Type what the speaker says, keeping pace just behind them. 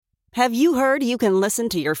Have you heard you can listen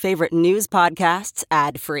to your favorite news podcasts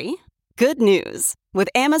ad-free? Good news. With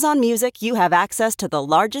Amazon Music, you have access to the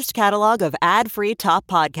largest catalog of ad-free top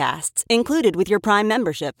podcasts included with your Prime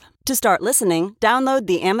membership. To start listening, download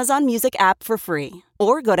the Amazon Music app for free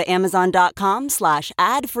or go to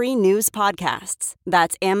amazon.com/ad-free news podcasts.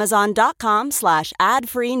 That's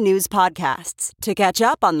amazon.com/ad-free news podcasts to catch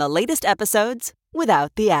up on the latest episodes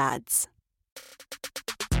without the ads.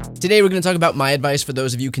 Today, we're going to talk about my advice for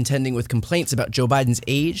those of you contending with complaints about Joe Biden's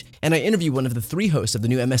age, and I interview one of the three hosts of the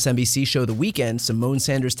new MSNBC show The Weekend, Simone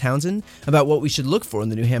Sanders Townsend, about what we should look for in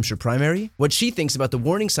the New Hampshire primary, what she thinks about the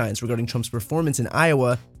warning signs regarding Trump's performance in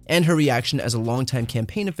Iowa, and her reaction as a longtime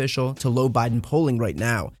campaign official to low Biden polling right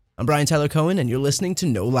now. I'm Brian Tyler Cohen, and you're listening to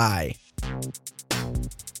No Lie.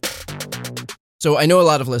 So I know a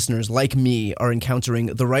lot of listeners, like me, are encountering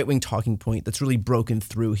the right-wing talking point that's really broken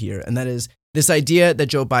through here, and that is this idea that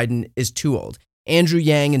Joe Biden is too old. Andrew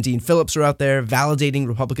Yang and Dean Phillips are out there validating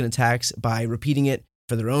Republican attacks by repeating it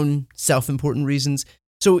for their own self-important reasons.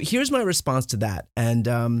 So here's my response to that,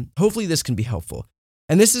 and hopefully this can be helpful.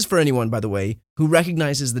 And this is for anyone, by the way, who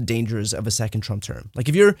recognizes the dangers of a second Trump term. Like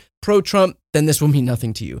if you're pro-Trump, then this will mean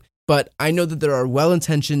nothing to you. But I know that there are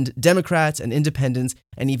well-intentioned Democrats and independents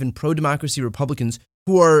and even pro-democracy Republicans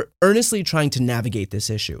who are earnestly trying to navigate this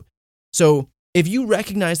issue. So if you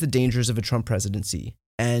recognize the dangers of a Trump presidency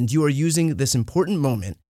and you are using this important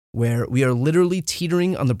moment where we are literally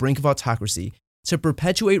teetering on the brink of autocracy to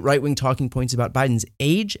perpetuate right-wing talking points about Biden's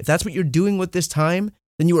age, if that's what you're doing with this time,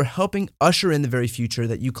 then you are helping usher in the very future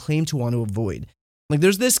that you claim to want to avoid. Like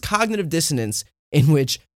there's this cognitive dissonance in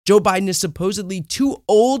which Joe Biden is supposedly too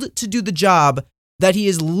old to do the job that he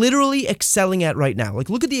is literally excelling at right now. Like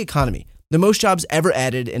look at the economy. The most jobs ever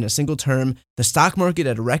added in a single term, the stock market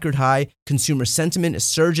at a record high, consumer sentiment is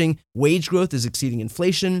surging, wage growth is exceeding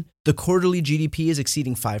inflation, the quarterly GDP is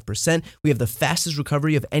exceeding 5%, we have the fastest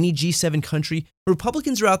recovery of any G7 country.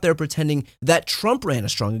 Republicans are out there pretending that Trump ran a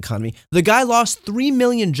strong economy. The guy lost 3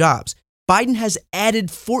 million jobs. Biden has added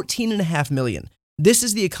 14.5 million. This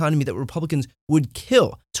is the economy that Republicans would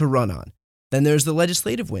kill to run on. Then there's the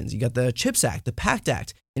legislative wins. You got the CHIPS Act, the PACT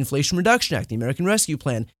Act, Inflation Reduction Act, the American Rescue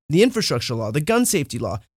Plan, the infrastructure law, the gun safety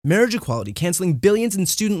law, marriage equality, canceling billions in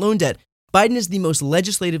student loan debt. Biden is the most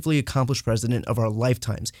legislatively accomplished president of our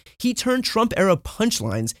lifetimes. He turned Trump-era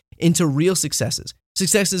punchlines into real successes.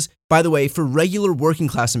 Successes, by the way, for regular working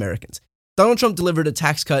class Americans. Donald Trump delivered a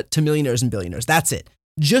tax cut to millionaires and billionaires. That's it.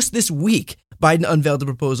 Just this week, Biden unveiled a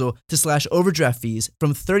proposal to slash overdraft fees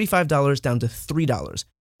from $35 down to $3.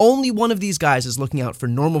 Only one of these guys is looking out for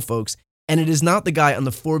normal folks, and it is not the guy on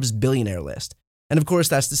the Forbes billionaire list. And of course,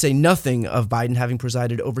 that's to say nothing of Biden having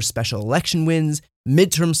presided over special election wins,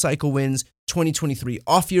 midterm cycle wins, 2023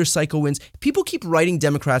 off-year cycle wins. People keep writing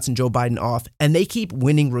Democrats and Joe Biden off, and they keep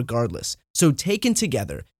winning regardless. So taken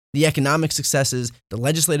together, the economic successes, the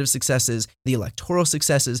legislative successes, the electoral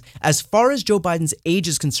successes, as far as Joe Biden's age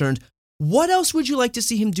is concerned, what else would you like to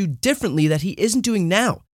see him do differently that he isn't doing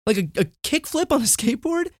now? Like a kickflip on a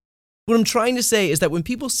skateboard? What I'm trying to say is that when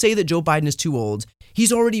people say that Joe Biden is too old,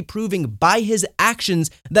 he's already proving by his actions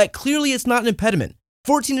that clearly it's not an impediment.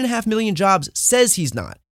 14.5 million jobs says he's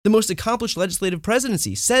not. The most accomplished legislative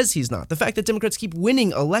presidency says he's not. The fact that Democrats keep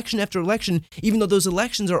winning election after election, even though those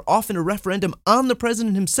elections are often a referendum on the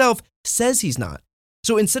president himself, says he's not.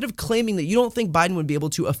 So instead of claiming that you don't think Biden would be able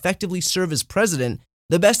to effectively serve as president,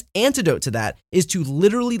 the best antidote to that is to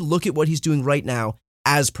literally look at what he's doing right now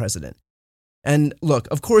as president. And look,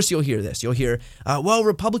 of course you'll hear this. You'll hear, well,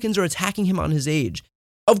 Republicans are attacking him on his age.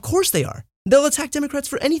 Of course they are. They'll attack Democrats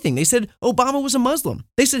for anything. They said Obama was a Muslim.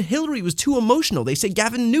 They said Hillary was too emotional. They said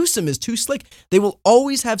Gavin Newsom is too slick. They will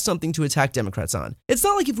always have something to attack Democrats on. It's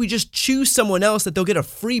not like if we just choose someone else that they'll get a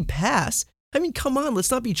free pass. I mean, come on, let's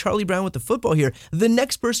not be Charlie Brown with the football here. The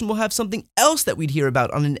next person will have something else that we'd hear about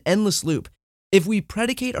on an endless loop. If we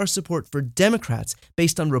predicate our support for Democrats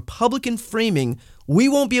based on Republican framing, we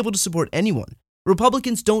won't be able to support anyone.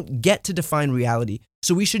 Republicans don't get to define reality,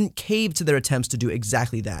 so we shouldn't cave to their attempts to do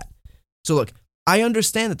exactly that. So look, I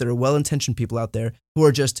understand that there are well-intentioned people out there who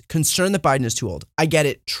are just concerned that Biden is too old. I get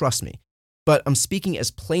it, trust me. But I'm speaking as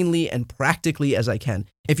plainly and practically as I can.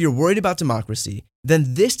 If you're worried about democracy,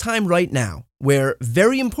 then this time right now, where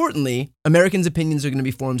very importantly, Americans' opinions are going to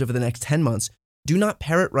be formed over the next 10 months, do not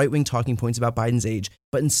parrot right-wing talking points about Biden's age,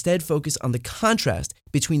 but instead focus on the contrast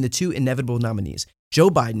between the two inevitable nominees. Joe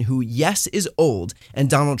Biden, who, yes, is old, and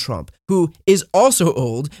Donald Trump, who is also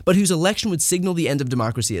old, but whose election would signal the end of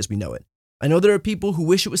democracy as we know it. I know there are people who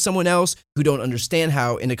wish it was someone else, who don't understand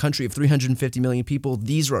how, in a country of 350 million people,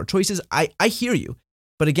 these are our choices. I hear you.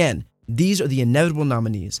 But again, These are the inevitable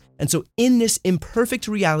nominees. And so in this imperfect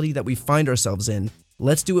reality that we find ourselves in,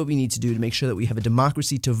 let's do what we need to do to make sure that we have a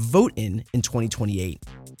democracy to vote in 2028.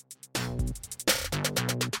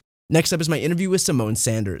 Next up is my interview with Symone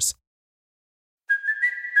Sanders.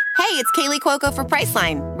 Hey, it's Kaylee Cuoco for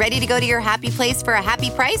Priceline. Ready to go to your happy place for a happy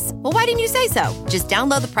price? Well, why didn't you say so? Just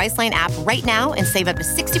download the Priceline app right now and save up to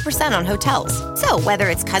 60% on hotels. So whether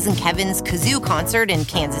it's Cousin Kevin's Kazoo Concert in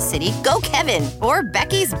Kansas City, go Kevin, or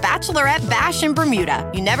Becky's Bachelorette Bash in Bermuda,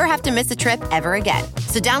 you never have to miss a trip ever again.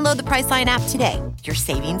 So download the Priceline app today. Your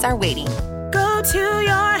savings are waiting. Go to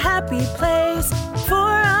your happy place for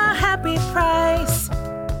a happy price.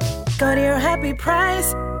 Go to your happy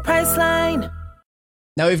price, Priceline.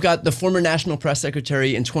 Now we've got the former National Press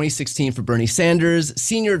Secretary in 2016 for Bernie Sanders,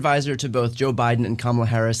 senior advisor to both Joe Biden and Kamala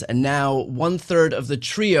Harris, and now one-third of the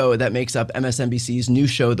trio that makes up MSNBC's new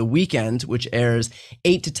show, The Weekend, which airs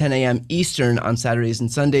 8 to 10 a.m. Eastern on Saturdays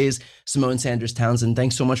and Sundays. Symone Sanders Townsend,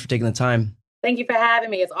 thanks so much for taking the time. Thank you for having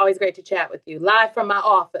me. It's always great to chat with you, live from my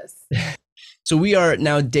office. So we are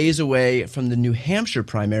now days away from the New Hampshire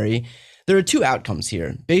primary. There are two outcomes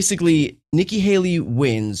here. Basically, Nikki Haley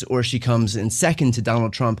wins or she comes in second to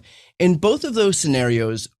Donald Trump. In both of those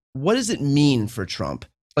scenarios, what does it mean for Trump?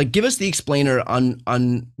 Like, give us the explainer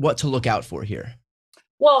on what to look out for here.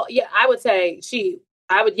 Well, yeah, I would say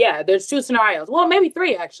there's two scenarios. Well, maybe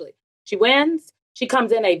three, actually. She wins. She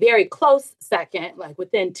comes in a very close second, like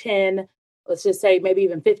within 10, let's just say maybe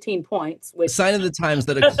even 15 points. Which... Sign of the times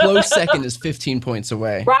that a close second is 15 points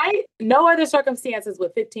away. Right? No other circumstances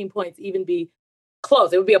would 15 points even be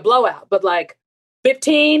close. It would be a blowout. But like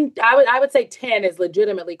 15, I would say 10 is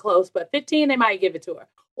legitimately close, but 15, they might give it to her.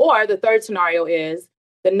 Or the third scenario is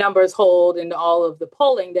the numbers hold into all of the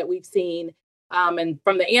polling that we've seen and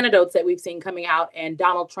from the anecdotes that we've seen coming out, and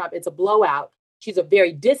Donald Trump, it's a blowout. She's a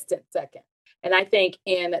very distant second. And I think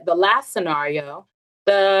in the last scenario,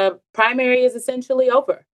 the primary is essentially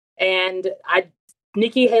over. And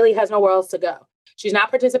Nikki Haley has nowhere else to go. She's not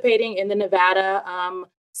participating in the Nevada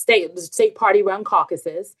state party-run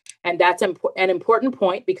caucuses. And that's an important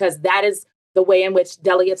point because that is the way in which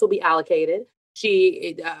delegates will be allocated.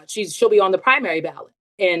 She'll be on the primary ballot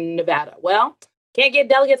in Nevada. Well, can't get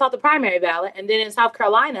delegates off the primary ballot. And then in South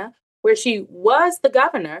Carolina, where she was the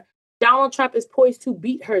governor, Donald Trump is poised to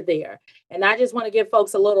beat her there. And I just want to give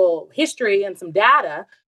folks a little history and some data.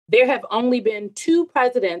 There have only been two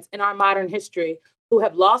presidents in our modern history who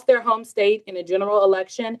have lost their home state in a general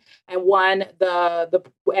election and won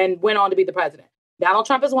and went on to be the president. Donald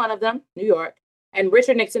Trump is one of them, New York, and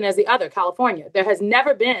Richard Nixon is the other, California. There has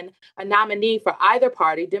never been a nominee for either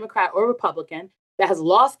party, Democrat or Republican, that has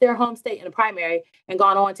lost their home state in a primary and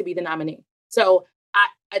gone on to be the nominee. So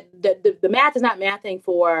the math is not mathing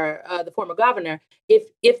for the former governor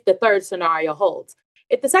if the third scenario holds.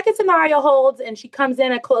 If the second scenario holds and she comes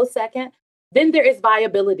in a close second, then there is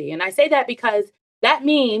viability. And I say that because that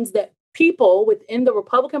means that people within the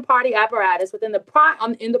Republican Party apparatus, within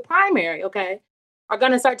in the primary, okay, are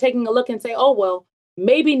going to start taking a look and say, oh, well,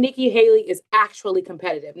 maybe Nikki Haley is actually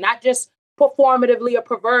competitive, not just performatively or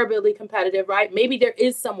proverbially competitive, right? Maybe there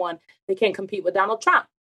is someone that can compete with Donald Trump.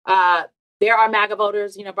 There are MAGA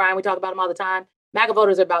voters, Brian, we talk about them all the time. MAGA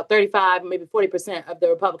voters are about 35, maybe 40% of the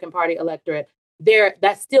Republican Party electorate.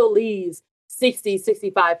 That still leaves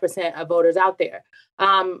 65% of voters out there.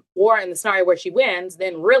 Or in the scenario where she wins,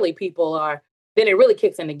 then it really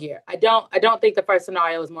kicks into gear. I don't think the first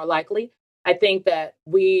scenario is more likely. I think that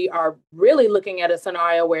we are really looking at a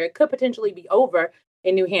scenario where it could potentially be over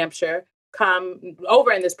in New Hampshire,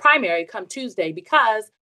 over in this primary come Tuesday, because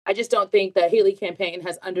I just don't think the Haley campaign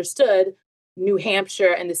has understood New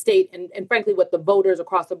Hampshire and the state and frankly, what the voters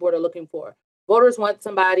across the board are looking for. Voters want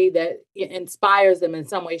somebody that inspires them in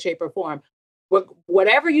some way, shape, or form.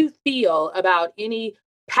 Whatever you feel about any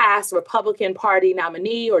past Republican Party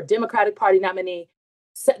nominee or Democratic Party nominee,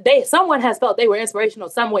 someone has felt they were inspirational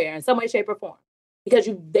somewhere in some way, shape, or form. Because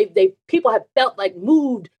people have felt like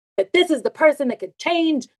moved that this is the person that could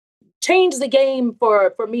change the game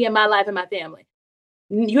for me and my life and my family.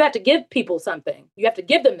 You have to give people something. You have to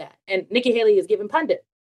give them that. And Nikki Haley is giving pundit.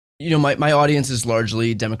 My audience is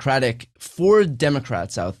largely Democratic. For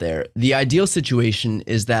Democrats out there, the ideal situation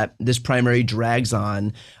is that this primary drags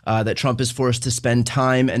on, that Trump is forced to spend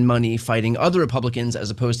time and money fighting other Republicans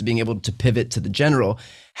as opposed to being able to pivot to the general.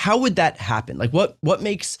 How would that happen? Like, what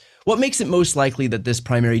makes it most likely that this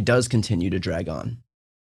primary does continue to drag on?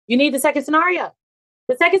 You need the second scenario.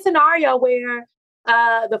 The second scenario where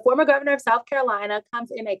the former governor of South Carolina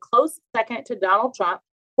comes in a close second to Donald Trump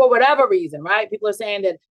for whatever reason, right? People are saying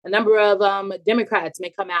that a number of Democrats may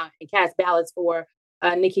come out and cast ballots for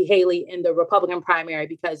Nikki Haley in the Republican primary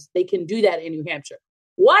because they can do that in New Hampshire.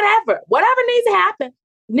 Whatever needs to happen,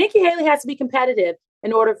 Nikki Haley has to be competitive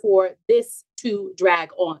in order for this to drag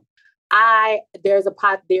on. There is a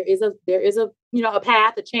path,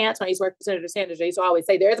 a chance. When I used to work for Senator Sanders, I used to always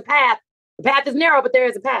say, there is a path. The path is narrow, but there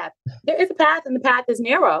is a path. There is a path, and the path is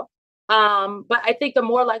narrow. But I think the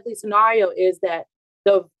more likely scenario is that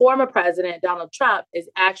the former president, Donald Trump, is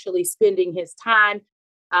actually spending his time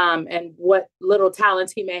and what little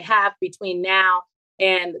talents he may have between now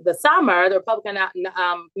and the summer, the Republican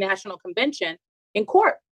National Convention, in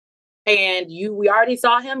court. And we already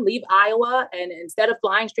saw him leave Iowa, and instead of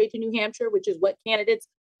flying straight to New Hampshire, which is what candidates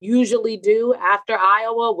usually do after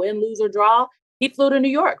Iowa, win, lose, or draw, he flew to New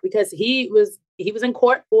York because he was in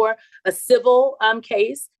court for a civil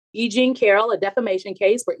case, E. Jean Carroll, a defamation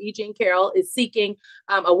case where E. Jean Carroll is seeking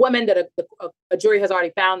a woman that a jury has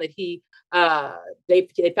already found that they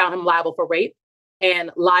found him liable for rape and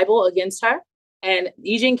libel against her. And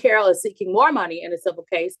E. Jean Carroll is seeking more money in a civil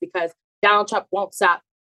case because Donald Trump won't stop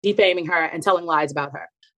defaming her and telling lies about her.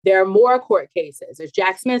 There are more court cases. There's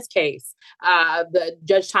Jack Smith's case, the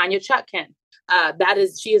Judge Tanya Chutkan.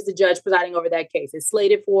 She is the judge presiding over that case. It's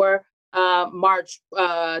slated for March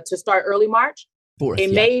to start early March.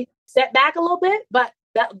 It may set back a little bit, but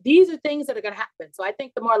these are things that are going to happen. So I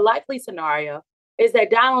think the more likely scenario is that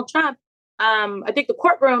Donald Trump, I think the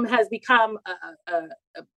courtroom has become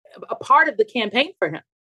a part of the campaign for him.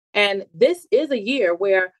 And this is a year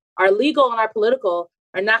where our legal and our political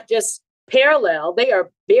are not just parallel, they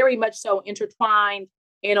are very much so intertwined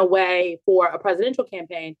in a way for a presidential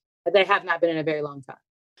campaign that they have not been in a very long time.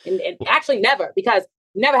 And actually never, because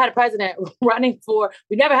we never had a president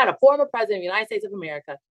we never had a former president of the United States of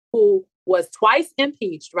America who was twice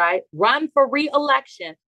impeached, right? Run for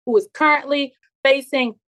re-election, who is currently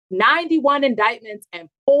facing 91 indictments and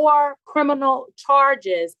 4 criminal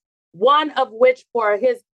charges, one of which for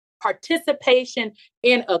his participation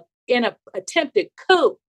in an attempted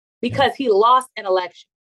coup because he lost an election.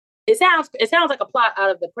 It sounds like a plot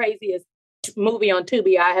out of the craziest movie on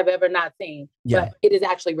Tubi I have ever not seen, but it is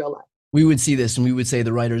actually real life. We would see this and we would say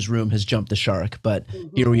the writer's room has jumped the shark, but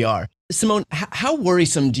here we are. Simone, how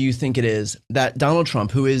worrisome do you think it is that Donald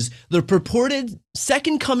Trump, who is the purported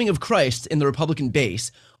second coming of Christ in the Republican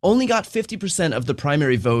base, only got 50% of the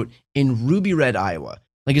primary vote in ruby red Iowa?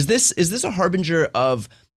 Like, is this a harbinger of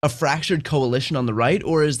a fractured coalition on the right,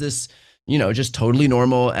 or is this, just totally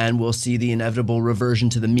normal and we'll see the inevitable reversion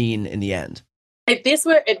to the mean in the end? If these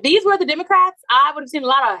were the Democrats, I would have seen a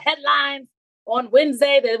lot of headlines on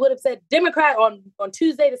Wednesday that would have said Democrat, on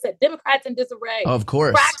Tuesday that said Democrats in disarray. Of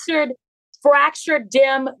course. Fractured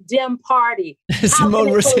Dem party.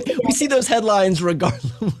 Simone, we see those headlines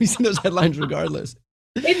regardless.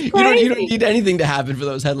 It's crazy. You don't need anything to happen for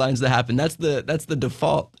those headlines to happen. That's the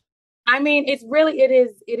default. I mean,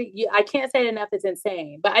 I can't say it enough. It's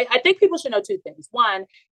insane. But I think people should know two things. One,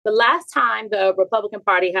 the last time the Republican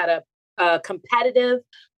Party had a competitive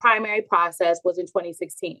primary process was in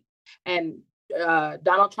 2016. And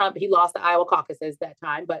Donald Trump, he lost the Iowa caucuses that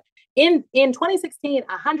time. But in 2016,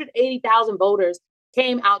 180,000 voters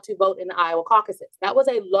came out to vote in the Iowa caucuses. That was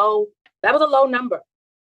a low number.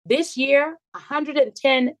 This year,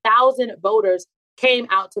 110,000 voters came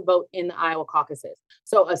out to vote in the Iowa caucuses.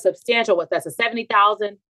 So a substantial, that's a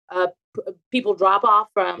 70,000 people drop off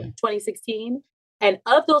from 2016. And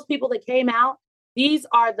of those people that came out, these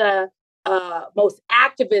are the most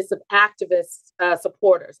activist of activist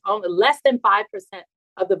supporters. Only less than 5%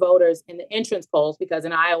 of the voters in the entrance polls, because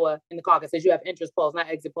in Iowa, in the caucuses, you have entrance polls, not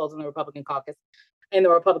exit polls in the Republican caucus, in the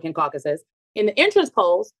Republican caucuses. In the entrance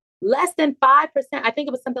polls, less than 5%, I think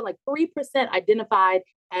it was something like 3% identified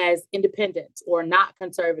as independents or not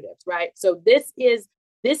conservatives, right? So this is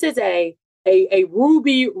a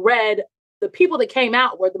ruby red. The people that came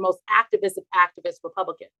out were the most activist of activist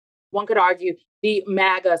Republicans. One could argue the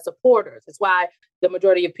MAGA supporters. That's why the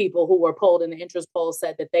majority of people who were polled in the interest polls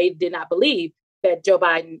said that they did not believe that Joe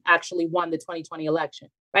Biden actually won the 2020 election,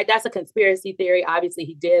 right? That's a conspiracy theory. Obviously,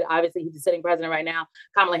 he did. Obviously, he's the sitting president right now.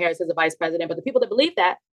 Kamala Harris is the vice president. But the people that believe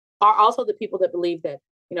that are also the people that believe that,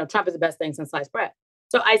 Trump is the best thing since sliced bread.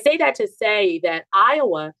 So I say that to say that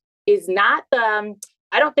Iowa is not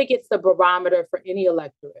I don't think it's the barometer for any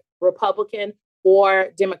electorate, Republican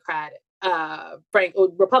or Democratic.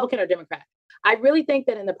 Republican or Democrat. I really think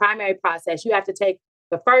that in the primary process, you have to take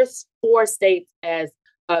the first 4 states as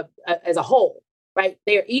a whole, right?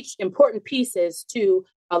 They are each important pieces to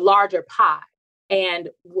a larger pie. And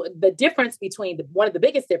the difference one of the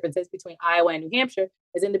biggest differences between Iowa and New Hampshire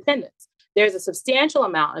is independence. There's a substantial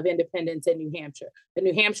amount of independence in New Hampshire. The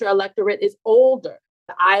New Hampshire electorate is older.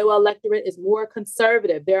 The Iowa electorate is more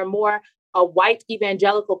conservative. They're more white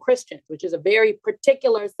evangelical Christians, which is a very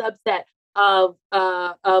particular subset of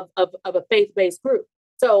a faith-based group.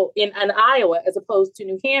 So in Iowa, as opposed to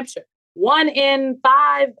New Hampshire, 1 in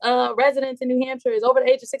 5 residents in New Hampshire is over the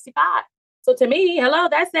age of 65. So to me,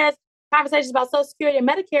 that says conversations about Social Security and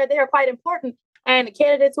Medicare, they are quite important. And the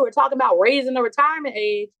candidates who are talking about raising the retirement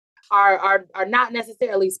age are not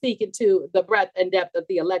necessarily speaking to the breadth and depth of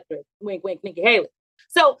the electorate. Wink, wink, Nikki Haley.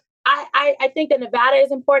 So I think that Nevada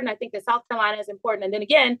is important. I think that South Carolina is important. And then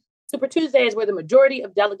again, Super Tuesday is where the majority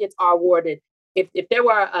of delegates are awarded. If there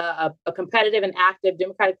were a competitive and active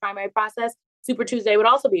Democratic primary process, Super Tuesday would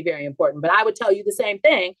also be very important. But I would tell you the same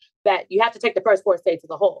thing, that you have to take the first 4 states as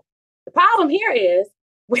a whole. The problem here is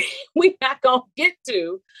we're not going to get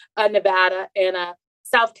to Nevada and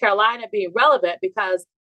South Carolina being relevant because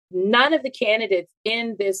none of the candidates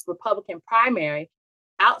in this Republican primary,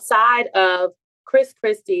 outside of Chris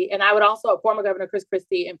Christie, and I would also former Governor Chris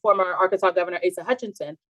Christie and former Arkansas Governor Asa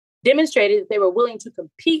Hutchinson, demonstrated that they were willing to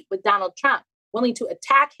compete with Donald Trump, willing to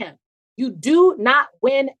attack him. You do not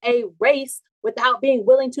win a race without being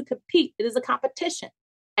willing to compete. It is a competition.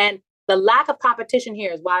 And the lack of competition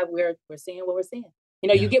here is why we're seeing what we're seeing.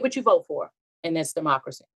 You get what you vote for in this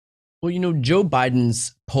democracy. Well, Joe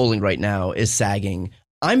Biden's polling right now is sagging.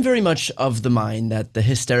 I'm very much of the mind that the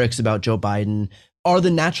hysterics about Joe Biden are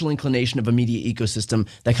the natural inclination of a media ecosystem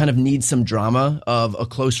that kind of needs some drama of a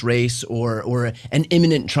close race or an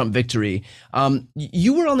imminent Trump victory.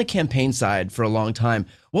 You were on the campaign side for a long time.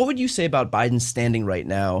 What would you say about Biden's standing right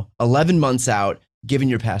now, 11 months out, given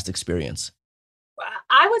your past experience?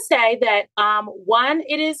 I would say that, 1,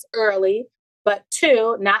 it is early, but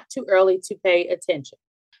 2, not too early to pay attention.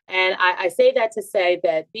 And I say that to say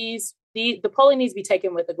that the polling needs to be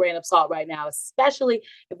taken with a grain of salt right now, especially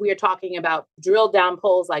if we are talking about drilled down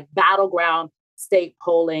polls like battleground state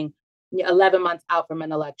polling 11 months out from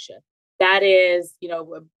an election. That is,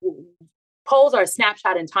 polls are a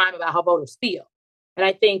snapshot in time about how voters feel. And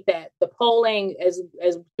I think that the polling as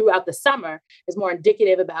throughout the summer is more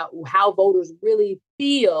indicative about how voters really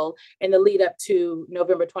feel in the lead up to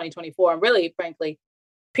November 2024. And really, frankly,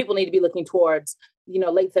 people need to be looking towards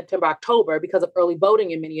late September, October, because of early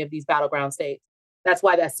voting in many of these battleground states. That's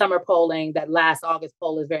why that summer polling, that last August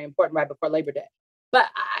poll, is very important right before Labor Day. But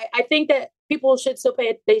I think that people should still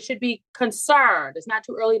they should be concerned. It's not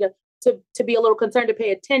too early to be a little concerned, to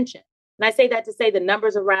pay attention. And I say that to say the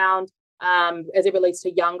numbers around as it relates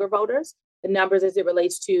to younger voters, the numbers as it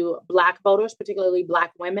relates to Black voters, particularly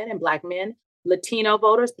Black women and Black men, Latino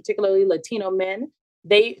voters, particularly Latino men,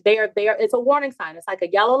 they are, it's a warning sign. It's like a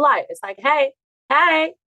yellow light. It's like, hey,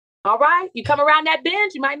 all right, you come around that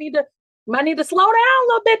bend, you might need to slow down a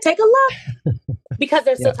little bit, take a look, because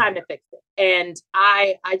there's still time to fix it. And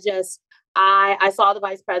I saw the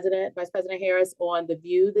Vice President Harris on The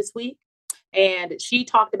View this week, and she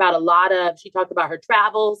talked about her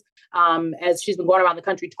travels as she's been going around the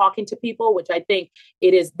country talking to people, which I think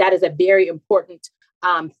that is a very important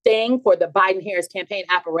thing for the Biden-Harris campaign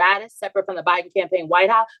apparatus, separate from the Biden-Harris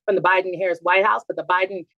White House, but the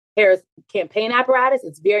Biden-Harris campaign apparatus.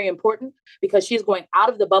 It's very important because she's going out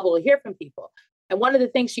of the bubble to hear from people. And one of the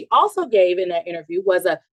things she also gave in that interview was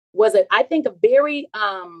I think a very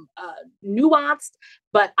nuanced,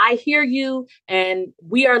 but I hear you and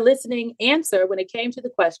we are listening answer when it came to the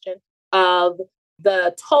question of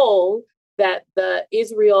the toll that the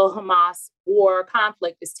Israel-Hamas war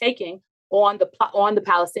conflict is taking on the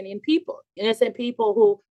Palestinian people, innocent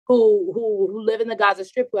people who live in the Gaza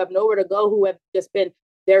Strip, who have nowhere to go, who have just been,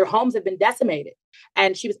 their homes have been decimated.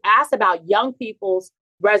 And she was asked about young people's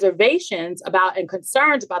reservations about and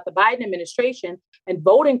concerns about the Biden administration and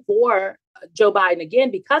voting for Joe Biden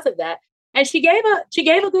again because of that. And she gave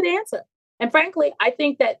a good answer. And frankly, I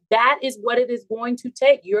think that is what it is going to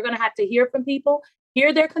take. You're going to have to hear from people,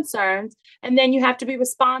 hear their concerns, and then you have to be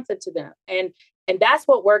responsive to them. And that's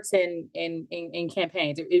what works in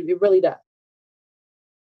campaigns. It really does.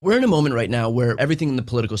 We're in a moment right now where everything in the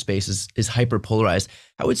political space is hyper polarized.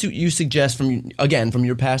 How would you suggest from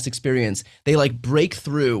your past experience, they break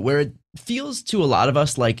through where it feels to a lot of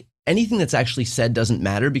us like anything that's actually said doesn't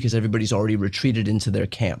matter because everybody's already retreated into their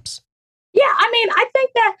camps? Yeah, I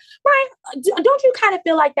think that, right, don't you kind of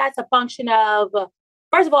feel like that's a function of,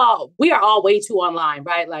 first of all, we are all way too online,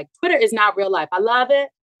 right? Like Twitter is not real life. I love it.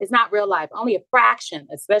 It's not real life. Only a fraction,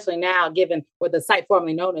 especially now, given what the site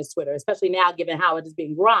formerly known as Twitter, especially now, given how it is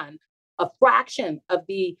being run, a fraction of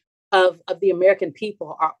the American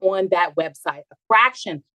people are on that website. A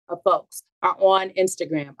fraction of folks are on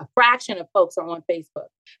Instagram. A fraction of folks are on Facebook.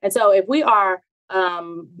 And so if we are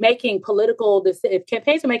making if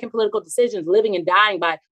campaigns are making political decisions, living and dying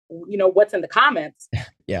by, what's in the comments,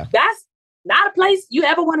 yeah, that's not a place you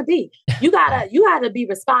ever want to be. You gotta be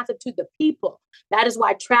responsive to the people. That is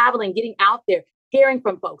why traveling, getting out there, hearing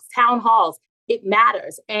from folks, town halls, it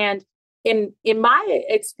matters. And in my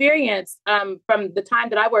experience, from the time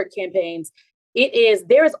that I worked campaigns,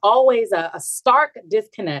 there is always a stark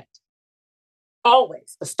disconnect.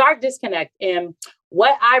 Always a stark disconnect in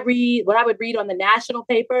what I would read on the national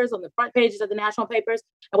papers, on the front pages of the national papers,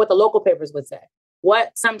 and what the local papers would say.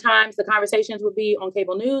 What sometimes the conversations would be on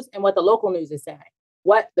cable news and what the local news is saying.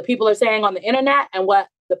 What the people are saying on the internet and what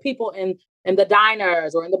the people in the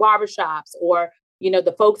diners or in the barbershops or,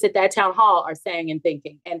 the folks at that town hall are saying and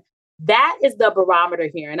thinking. And that is the barometer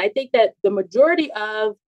here. And I think that the majority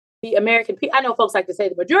of the American people, I know folks like to say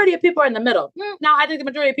the majority of people are in the middle. No, I think the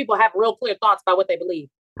majority of people have real clear thoughts about what they believe.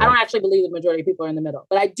 Right. I don't actually believe the majority of people are in the middle,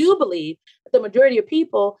 but I do believe that the majority of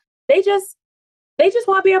people, they just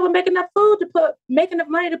want to be able to make enough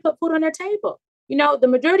money to put food on their table. The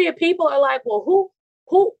majority of people are like, well,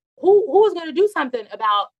 who is going to do something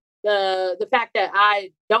about the fact that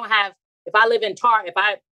I don't have,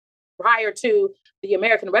 prior to the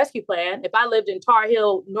American Rescue Plan, if I lived in Tar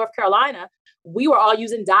Heel, North Carolina, we were all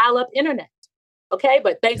using dial-up internet. Okay.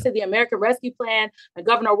 But thanks to the American Rescue Plan and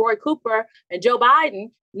Governor Roy Cooper and Joe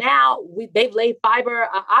Biden, now they've laid fiber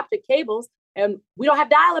optic cables and we don't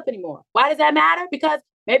have dial-up anymore. Why does that matter? Because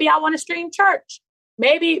maybe I want to stream church.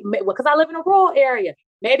 Maybe because I live in a rural area.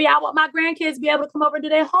 Maybe I want my grandkids to be able to come over and do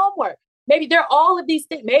their homework. Maybe there are all of these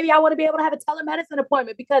things. Maybe I want to be able to have a telemedicine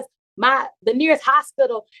appointment because the nearest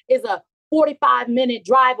hospital is a 45-minute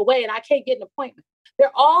drive away and I can't get an appointment. There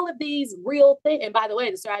are all of these real things. And by the way,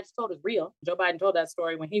 the story I just told is real. Joe Biden told that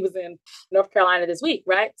story when he was in North Carolina this week,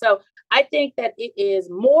 right? So I think that it is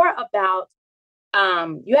more about,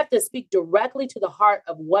 you have to speak directly to the heart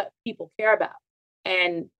of what people care about.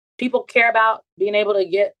 And people care about being able to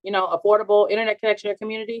get, affordable internet connection in their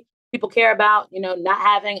community. People care about, not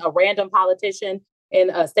having a random politician in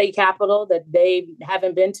a state capital that they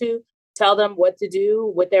haven't been to tell them what to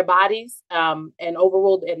do with their bodies, and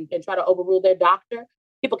try to overrule their doctor.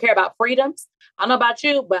 People care about freedoms. I don't know about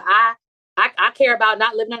you, but I care about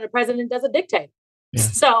not living under a president that's a dictator. Yeah.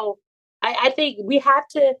 So I think we have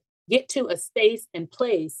to get to a space and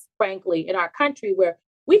place, frankly, in our country where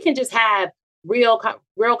we can just have real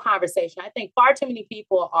conversation. I think far too many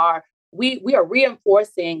people we are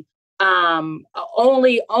reinforcing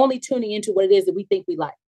only tuning into what it is that we think we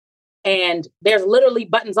like. And there's literally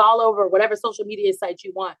buttons all over whatever social media site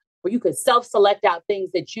you want where you could self-select out things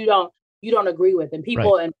that you don't agree with and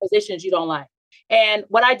people in positions you don't like. And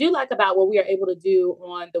what I do like about what we are able to do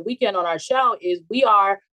on the weekend on our show is we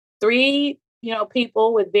are three,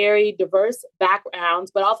 people with very diverse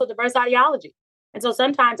backgrounds, but also diverse ideology. And so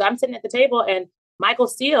sometimes I'm sitting at the table and Michael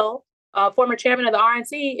Steele, former chairman of the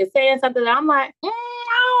RNC, is saying something that I'm like, I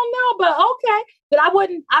don't know, but okay, that I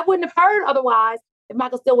wouldn't have heard otherwise if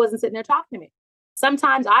Michael Steele wasn't sitting there talking to me.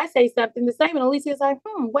 Sometimes I say something the same and Alicia is like,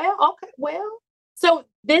 So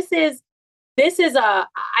this is I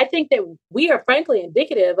think that we are frankly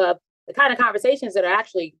indicative of the kind of conversations that are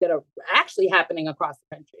actually happening across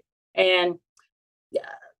the country. And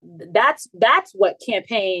that's what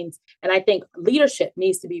campaigns and I think leadership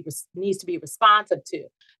needs to be responsive to,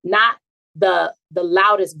 not the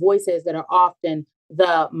loudest voices that are often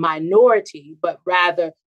the minority, but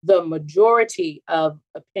rather the majority of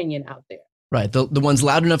opinion out there. Right. The ones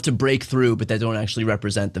loud enough to break through, but that don't actually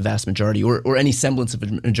represent the vast majority or any semblance of a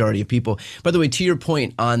majority of people. By the way, to your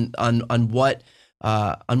point on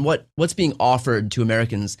what's being offered to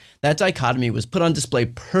Americans, that dichotomy was put on display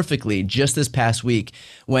perfectly just this past week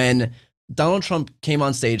when Donald Trump came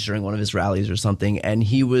on stage during one of his rallies or something, and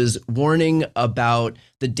he was warning about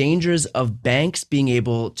the dangers of banks being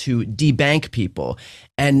able to debank people.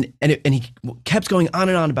 And he kept going on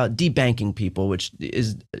and on about debanking people, which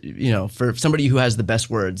is, for somebody who has the best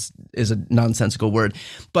words, is a nonsensical word.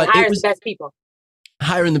 But hire the best people.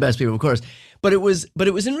 Hiring the best people, of course. But it was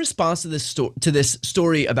in response to this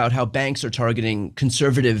story about how banks are targeting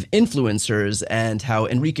conservative influencers and how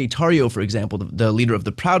Enrique Tarrio, for example, the leader of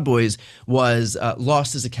the Proud Boys, was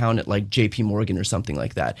lost his account at like JP Morgan or something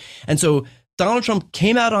like that. And so Donald Trump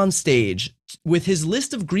came out on stage with his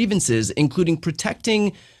list of grievances, including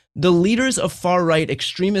protecting the leaders of far-right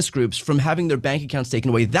extremist groups from having their bank accounts taken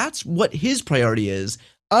away. That's what his priority is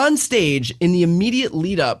on stage in the immediate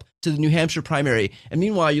lead up to the New Hampshire primary. And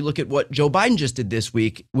meanwhile, you look at what Joe Biden just did this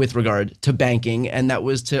week with regard to banking, and that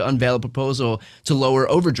was to unveil a proposal to lower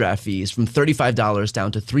overdraft fees from $35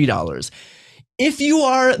 down to $3. If you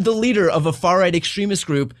are the leader of a far-right extremist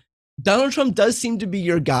group, Donald Trump does seem to be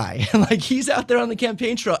your guy. Like, he's out there on the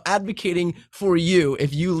campaign trail advocating for you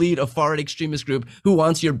if you lead a far-right extremist group who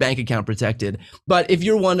wants your bank account protected. But if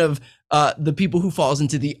you're one of the people who falls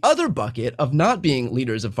into the other bucket of not being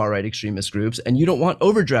leaders of far-right extremist groups, and you don't want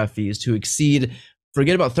overdraft fees to exceed,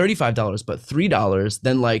 forget about $35, but $3,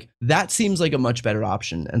 then like that seems like a much better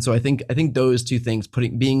option. And so I think those two things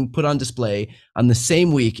being put on display on the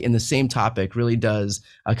same week in the same topic really does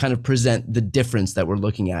kind of present the difference that we're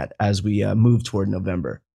looking at as we move toward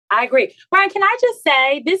November. I agree. Brian, can I just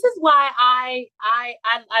say, this is why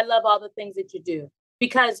I love all the things that you do,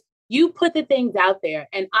 because you put the things out there.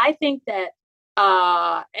 And I think that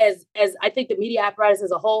as I think the media apparatus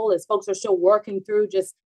as a whole, as folks are still working through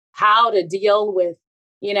just how to deal with,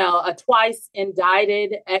 a twice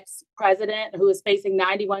indicted ex-president who is facing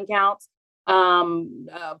 91 counts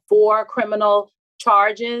for criminal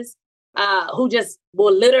charges, who just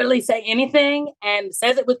will literally say anything and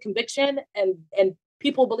says it with conviction and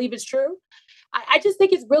people believe it's true. I just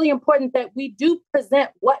think it's really important that we do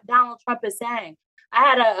present what Donald Trump is saying. I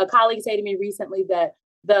had a colleague say to me recently that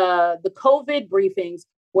the COVID briefings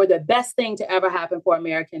were the best thing to ever happen for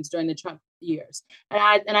Americans during the Trump years. And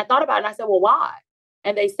I thought about it and I said, well, why?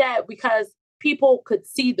 And they said, because people could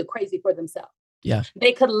see the crazy for themselves. Yeah.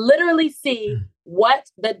 They could literally see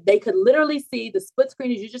the split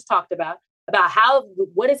screen, as you just talked about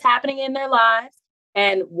what is happening in their lives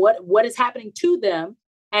and what is happening to them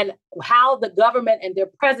and how the government and their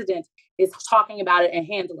president is talking about it and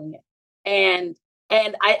handling it. And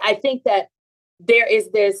I think that there is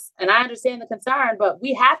this, and I understand the concern, but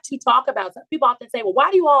we have to talk about, some people often say, well, why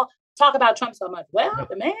do you all talk about Trump so much? Well,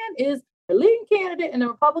 the man is the leading candidate in the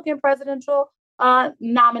Republican presidential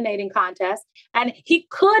nominating contest, and he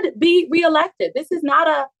could be reelected. This is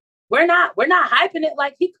not we're not hyping it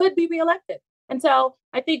like he could be reelected. And so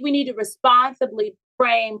I think we need to responsibly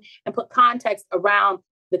frame and put context around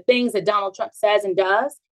the things that Donald Trump says and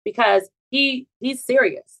does, because he's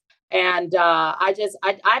serious. And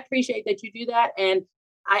I appreciate that you do that. And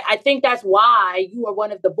I think that's why you are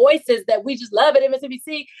one of the voices that we just love at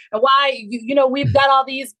MSNBC, and why, we've got all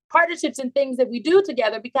these partnerships and things that we do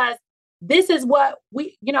together, because this is what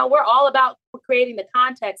we're all about, creating the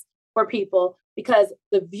context for people, because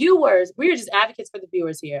the viewers, we're just advocates for the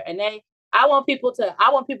viewers here. And I want people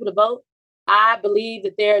to vote. I believe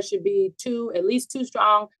that there should be at least two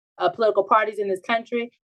strong political parties in this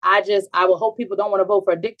country. I will hope people don't want to vote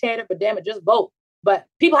for a dictator, but damn it, just vote. But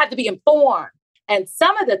people have to be informed. And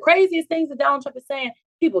some of the craziest things that Donald Trump is saying,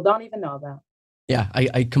 people don't even know about. Yeah,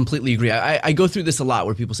 I completely agree. I go through this a lot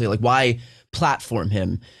where people say, like, why platform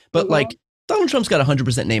him? But like, Donald Trump's got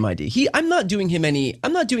 100% name ID. I'm not doing him any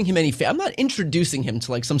I'm not introducing him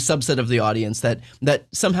to like some subset of the audience that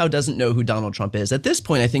somehow doesn't know who Donald Trump is. At this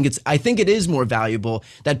point, I think it is more valuable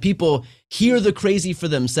that people hear the crazy for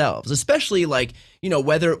themselves, especially like,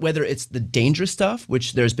 whether it's the dangerous stuff,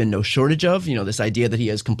 which there's been no shortage of, this idea that he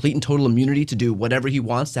has complete and total immunity to do whatever he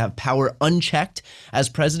wants, to have power unchecked as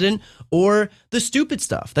president, or the stupid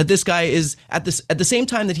stuff that this guy is at the same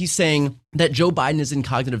time that he's saying that Joe Biden is in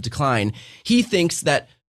cognitive decline, he thinks that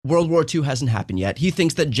World War II hasn't happened yet. He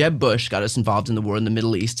thinks that Jeb Bush got us involved in the war in the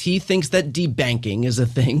Middle East. He thinks that debanking is a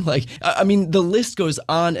thing. Like, I mean, the list goes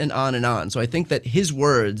on and on and on. So I think that his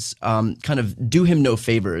words kind of do him no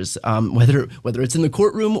favors, whether it's in the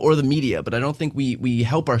courtroom or the media. But I don't think we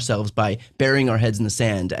help ourselves by burying our heads in the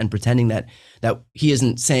sand and pretending that he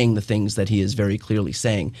isn't saying the things that he is very clearly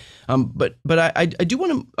saying. But I do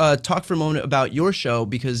want to talk for a moment about your show,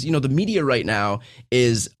 because, the media right now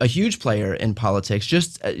is a huge player in politics,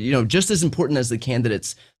 just as important as the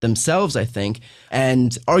candidates themselves, I think,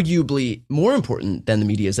 and arguably more important than the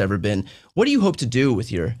media has ever been. What do you hope to do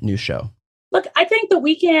with your new show? Look, I think the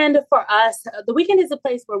weekend for us, the weekend is a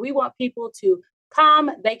place where we want people to come.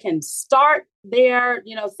 They can start their,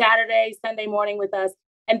 Saturday, Sunday morning with us,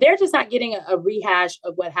 and they're just not getting a rehash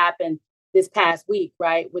of what happened this past week,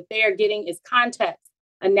 right? What they are getting is context,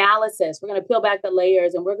 analysis. We're going to peel back the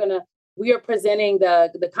layers, and we are presenting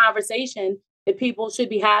the conversation that people should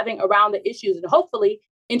be having around the issues, and hopefully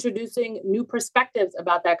introducing new perspectives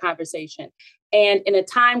about that conversation. And in a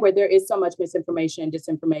time where there is so much misinformation and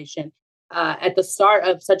disinformation, at the start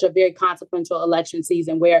of such a very consequential election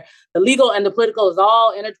season, where the legal and the political is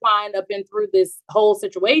all intertwined up and through this whole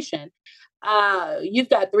situation, you've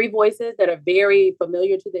got three voices that are very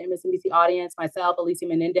familiar to the MSNBC audience: myself, Alicia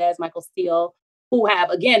Menendez, Michael Steele, who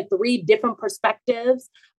have, again, three different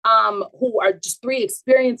perspectives, who are just three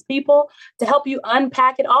experienced people to help you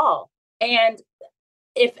unpack it all. And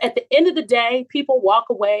if at the end of the day, people walk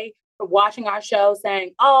away from watching our show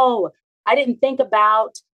saying, oh, I didn't think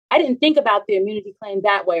about I didn't think about the immunity claim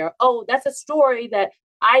that way, or, oh, that's a story that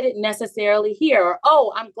I didn't necessarily hear, or,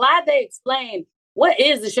 oh, I'm glad they explained what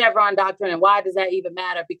is the Chevron doctrine and why does that even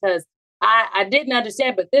matter? Because I didn't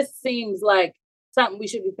understand, but this seems like something we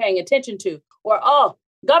should be paying attention to. Or, oh,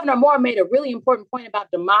 Governor Moore made a really important point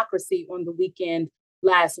about democracy on the weekend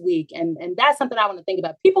last week. And that's something I want to think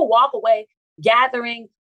about. People walk away gathering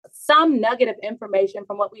some nugget of information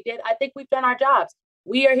from what we did. I think we've done our jobs.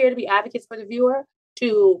 We are here to be advocates for the viewer,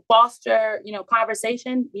 to foster,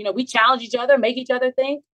 conversation. We challenge each other, make each other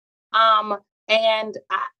think. And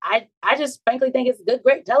I just frankly think it's good,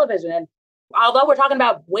 great television. And although we're talking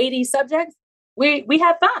about weighty subjects, we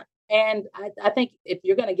have fun. And I think if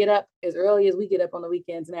you're going to get up as early as we get up on the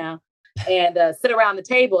weekends now and sit around the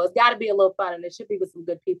table, it's got to be a little fun, and it should be with some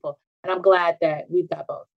good people. And I'm glad that we've got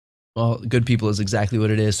both. Well, good people is exactly what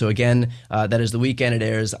it is. So again, that is The Weekend. It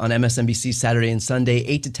airs on MSNBC Saturday and Sunday,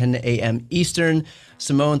 8 to 10 a.m. Eastern.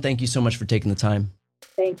 Simone, thank you so much for taking the time.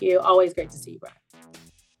 Thank you. Always great to see you, Brian.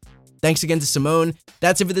 Thanks again to Simone.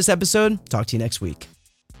 That's it for this episode. Talk to you next week.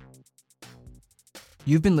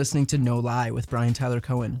 You've been listening to No Lie with Brian Tyler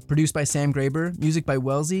Cohen, produced by Sam Graber, music by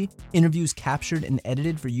Wellesley, interviews captured and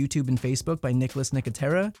edited for YouTube and Facebook by Nicholas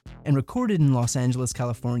Nicotera, and recorded in Los Angeles,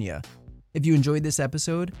 California. If you enjoyed this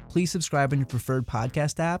episode, please subscribe on your preferred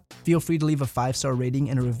podcast app, feel free to leave a 5-star rating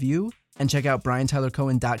and a review, and check out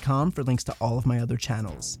BrianTylerCohen.com for links to all of my other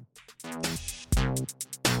channels.